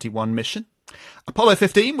 1971 mission. Apollo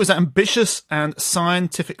 15 was ambitious and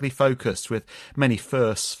scientifically focused, with many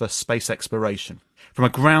firsts for space exploration, from a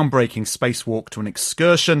groundbreaking spacewalk to an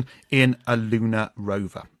excursion in a lunar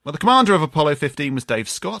rover. Well, the commander of Apollo 15 was Dave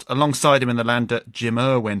Scott, alongside him in the lander Jim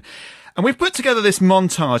Irwin. And we've put together this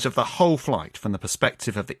montage of the whole flight from the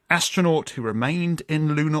perspective of the astronaut who remained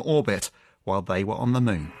in lunar orbit while they were on the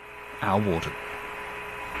moon, Al Worden.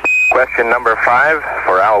 Question number 5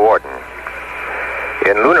 for Al Worden.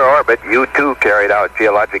 In lunar orbit, you too carried out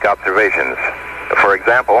geologic observations. For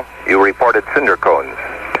example, you reported cinder cones.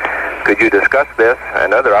 Could you discuss this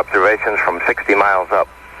and other observations from 60 miles up?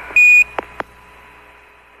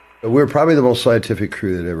 We're probably the most scientific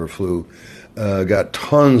crew that ever flew. Got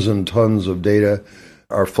tons and tons of data.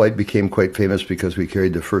 Our flight became quite famous because we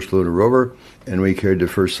carried the first lunar rover and we carried the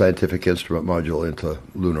first scientific instrument module into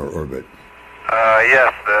lunar orbit.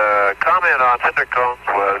 Yes, the comment on cinder cones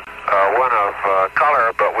was one of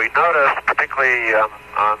color, but we noticed, particularly on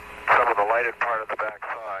some of the lighted part of the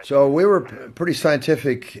backside. So we were pretty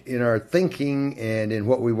scientific in our thinking and in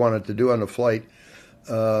what we wanted to do on the flight.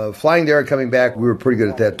 Flying there and coming back, we were pretty good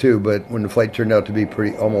at that too, but when the flight turned out to be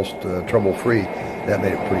almost trouble-free, that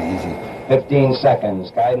made it pretty easy. 15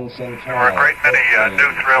 seconds, guidance in There were a great many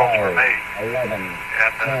new thrills for me. 11,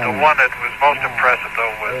 And the one that was most impressive,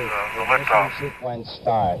 though, was the liftoff. Sequence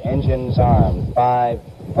start. Engines armed. 5,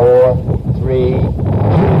 4, 3, 2, 1.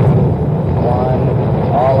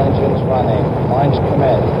 All engines running. Launch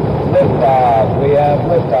commit. Liftoff. We have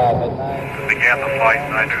liftoff at 9. Began the flight,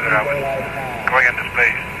 and I knew that I was going into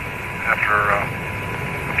space after a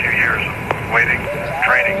few years of waiting,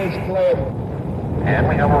 training. And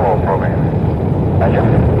we have a roll program.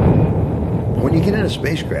 When you get in a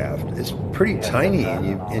spacecraft, it's pretty tiny, and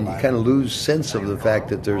you kind of lose sense of the fact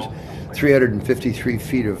that there's 353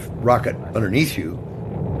 feet of rocket underneath you.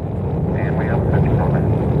 And we have a 50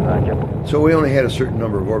 program. So we only had a certain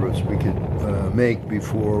number of orbits we could make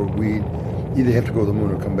before we'd either have to go to the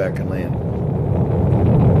moon or come back and land.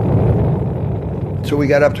 So we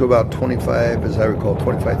got up to about 25, as I recall,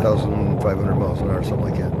 25,500 miles an hour,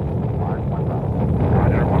 something like that.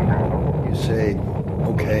 You say,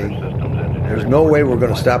 okay, there's no way we're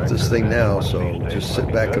going to stop this thing now, so just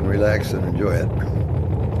sit back and relax and enjoy it.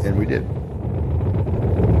 And we did.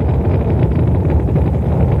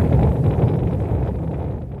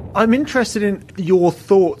 I'm interested in your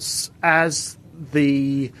thoughts as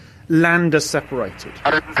the lander separated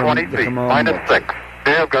 120 from the feet, command minus 6.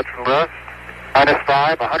 Okay, I've got some left. Minus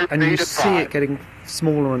 5, 100 and feet you at see 5. it getting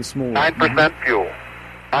smaller and smaller. 9% fuel.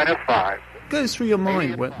 Minus 5. What goes through your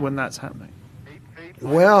mind when that's happening?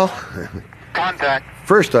 Well, Contact.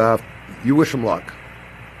 first off, you wish them luck.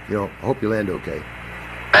 I hope you land okay.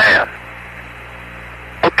 Man.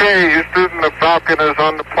 Okay, Houston, the Falcon is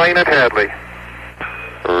on the plane at Hadley.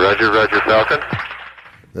 Roger, Roger, Falcon.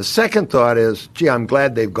 The second thought is, gee, I'm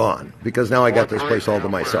glad they've gone, because now I got this place all to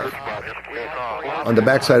myself. On the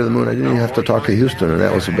backside of the moon, I didn't even have to talk to Houston, and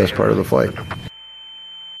that was the best part of the flight.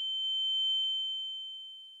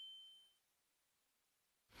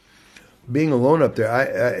 Being alone up there,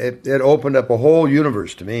 it opened up a whole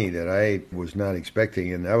universe to me that I was not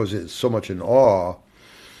expecting, and I was so much in awe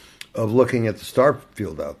of looking at the star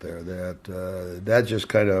field out there that just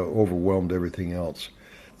kind of overwhelmed everything else.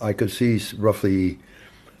 I could see roughly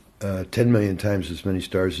 10 million times as many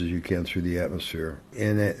stars as you can through the atmosphere.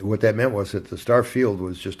 And what that meant was that the star field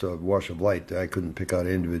was just a wash of light. I couldn't pick out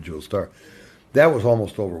an individual star. That was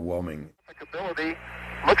almost overwhelming. Ability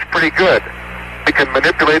looks pretty good. We can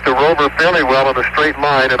manipulate the rover fairly well in a straight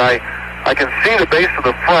line, and I can see the base of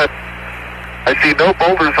the front. I see no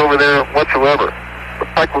boulders over there whatsoever.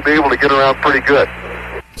 Looks like we'll be able to get around pretty good.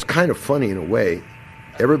 It's kind of funny in a way.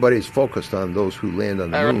 Everybody's focused on those who land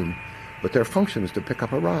on the moon, but their function is to pick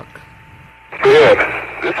up a rock. Good.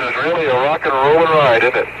 This is really a rock and roll ride,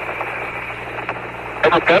 isn't it?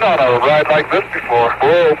 never been on a ride like this before.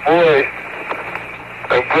 Oh, boy.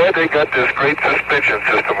 I'm glad they got this great suspension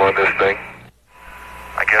system on this thing.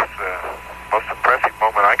 I guess the most impressive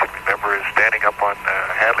moment I can remember is standing up on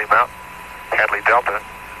Hadley Mountain, Hadley Delta,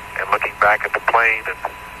 and looking back at the plane and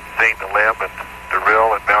seeing the limb and the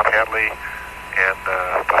rill and Mount Hadley and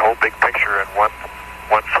the whole big picture in one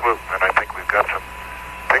swoop. And I think we've got some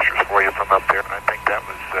pictures for you from up there, and I think that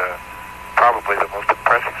was probably the most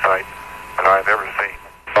impressive sight that I've ever seen.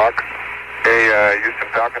 Box. Hey,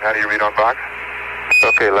 Houston Falcon, how do you read on box?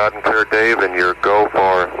 Okay, loud and clear, Dave, and your go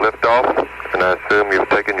for liftoff. And I assume you've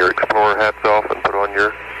taken your Explorer hats off and put on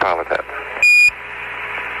your pilot hats.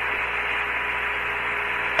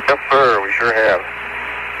 Yes, sir, we sure have.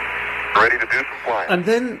 Ready to do some flying. And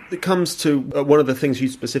then it comes to one of the things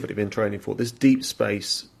you've specifically been training for, this deep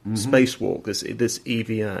space spacewalk, this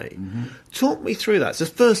EVA. Talk me through that. It's the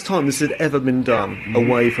first time this had ever been done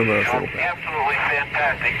away from Earth orbit. Absolutely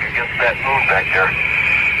fantastic against that moon back there.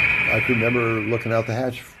 I can remember looking out the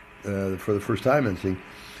hatch for the first time and saying,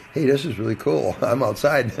 hey, this is really cool. I'm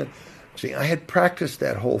outside. See, I had practiced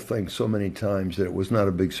that whole thing so many times that it was not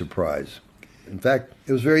a big surprise. In fact,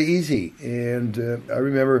 it was very easy. And I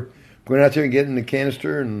remember going out there and getting the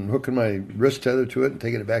canister and hooking my wrist tether to it and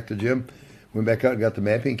taking it back to Jim. Went back out and got the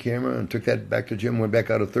mapping camera and took that back to Jim. Went back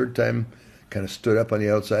out a third time, kind of stood up on the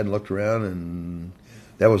outside and looked around. And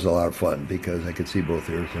that was a lot of fun because I could see both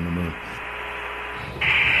the Earth and the moon.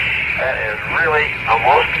 That is really the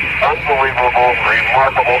most unbelievable,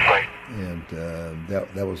 remarkable thing. And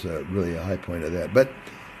that was really a high point of that. But,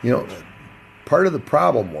 you know, part of the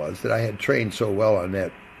problem was that I had trained so well on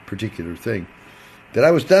that particular thing that I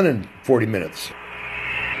was done in 40 minutes.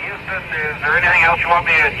 Houston, is there anything else you want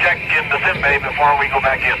me to check in the sim bay before we go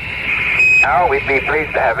back in? Now, we'd be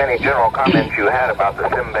pleased to have any general comments you had about the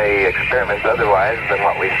sim bay experiments otherwise than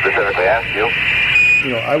what we specifically asked you.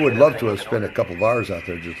 You know, I would love to have spent a couple of hours out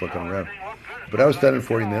there just looking around. But I was done in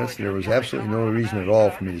 40 minutes, and there was absolutely no reason at all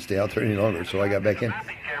for me to stay out there any longer, so I got back in. Camera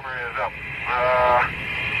is up.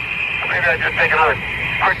 Maybe I just take another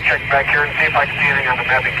quick check back here and see if I can see anything on the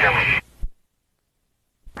mapping camera.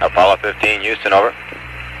 Apollo 15, Houston, over.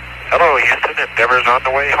 Hello, Houston. Endeavor's on the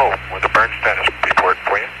way home with a burn status report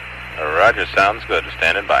for you. Roger, sounds good.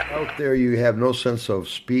 Standing by. Out there, you have no sense of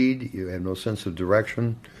speed. You have no sense of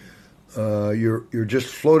direction. You're just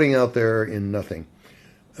floating out there in nothing.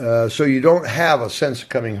 So you don't have a sense of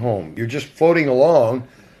coming home. You're just floating along,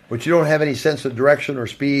 but you don't have any sense of direction or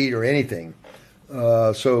speed or anything.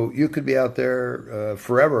 So you could be out there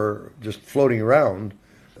forever just floating around.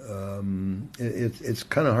 It's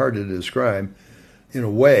kind of hard to describe in a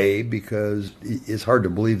way because it's hard to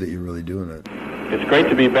believe that you're really doing it. It's great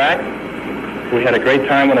to be back. We had a great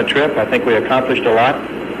time on the trip. I think we accomplished a lot.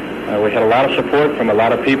 We had a lot of support from a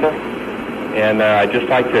lot of people. And I'd just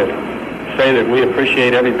like to say that we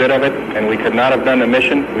appreciate every bit of it, and we could not have done the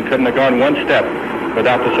mission. We couldn't have gone one step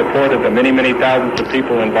without the support of the many, many thousands of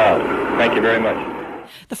people involved. Thank you very much.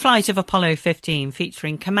 The flight of Apollo 15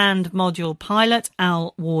 featuring Command Module pilot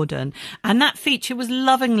Al Worden. And that feature was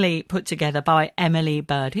lovingly put together by Emily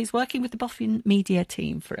Bird, who's working with the Boffin media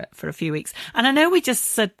team for a few weeks. And I know we just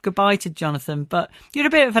said goodbye to Jonathan, but you're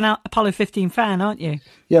a bit of an Apollo 15 fan, aren't you?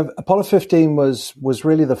 Yeah, Apollo 15 was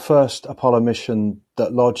really the first Apollo mission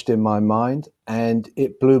that lodged in my mind, and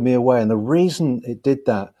it blew me away. And the reason it did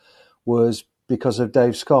that was because of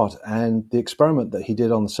Dave Scott and the experiment that he did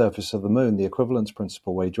on the surface of the moon, the equivalence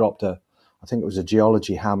principle, where he dropped I think it was a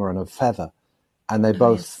geology hammer and a feather, and they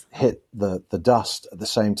both hit the dust at the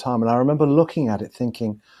same time. And I remember looking at it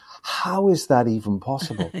thinking, how is that even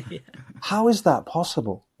possible? Yeah. How is that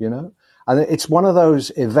possible, you know? And it's one of those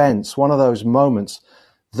events, one of those moments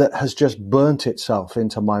that has just burnt itself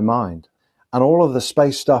into my mind. And all of the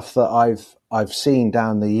space stuff that I've seen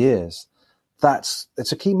down the years,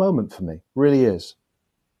 it's a key moment for me, really is.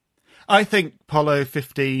 I think Apollo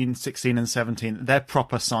 15, 16 and 17, they're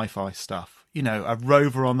proper sci-fi stuff. You know, a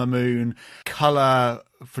rover on the moon, colour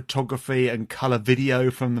photography and colour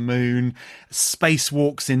video from the moon,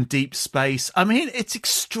 spacewalks in deep space. I mean, it's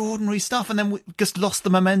extraordinary stuff. And then we just lost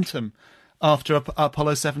the momentum after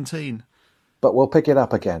Apollo 17. But we'll pick it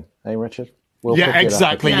up again, eh, Richard? Yeah,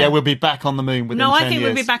 exactly. Yeah, we'll be back on the moon within 10 years. No, I think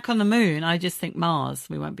we'll be back on the moon. I just think Mars.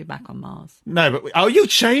 We won't be back on Mars. No, but you're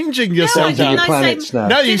changing yourself now. Planets now.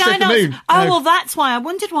 No, you said the moon. Oh, no. well, that's why I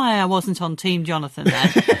wondered why I wasn't on Team Jonathan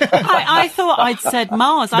then. I thought I'd said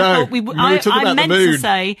Mars. I meant to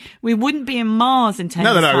say we wouldn't be in Mars in 10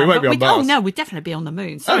 years. No, we won't be on Mars. Oh, no, we'd definitely be on the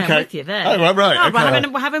moon. Sorry, okay. I'm with you there. Oh, well, right. No, okay.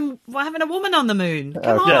 we're having a woman on the moon.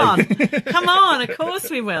 Come on. Come on. Of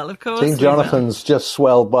course we will. Of course Team Jonathan's just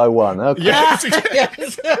swelled by one. Okay. Yeah.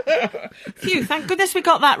 Yes. Phew, thank goodness we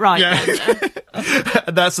got that right. Yeah.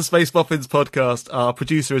 And that's the Space Boffins podcast. Our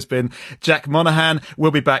producer has been Jack Monahan.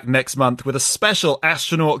 We'll be back next month with a special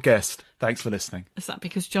astronaut guest. Thanks for listening. Is that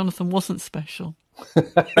because Jonathan wasn't special?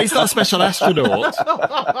 He's not a special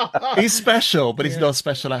astronaut. He's special, but he's not a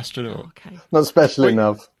special astronaut. Okay. Not special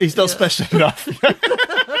enough. He's not special enough.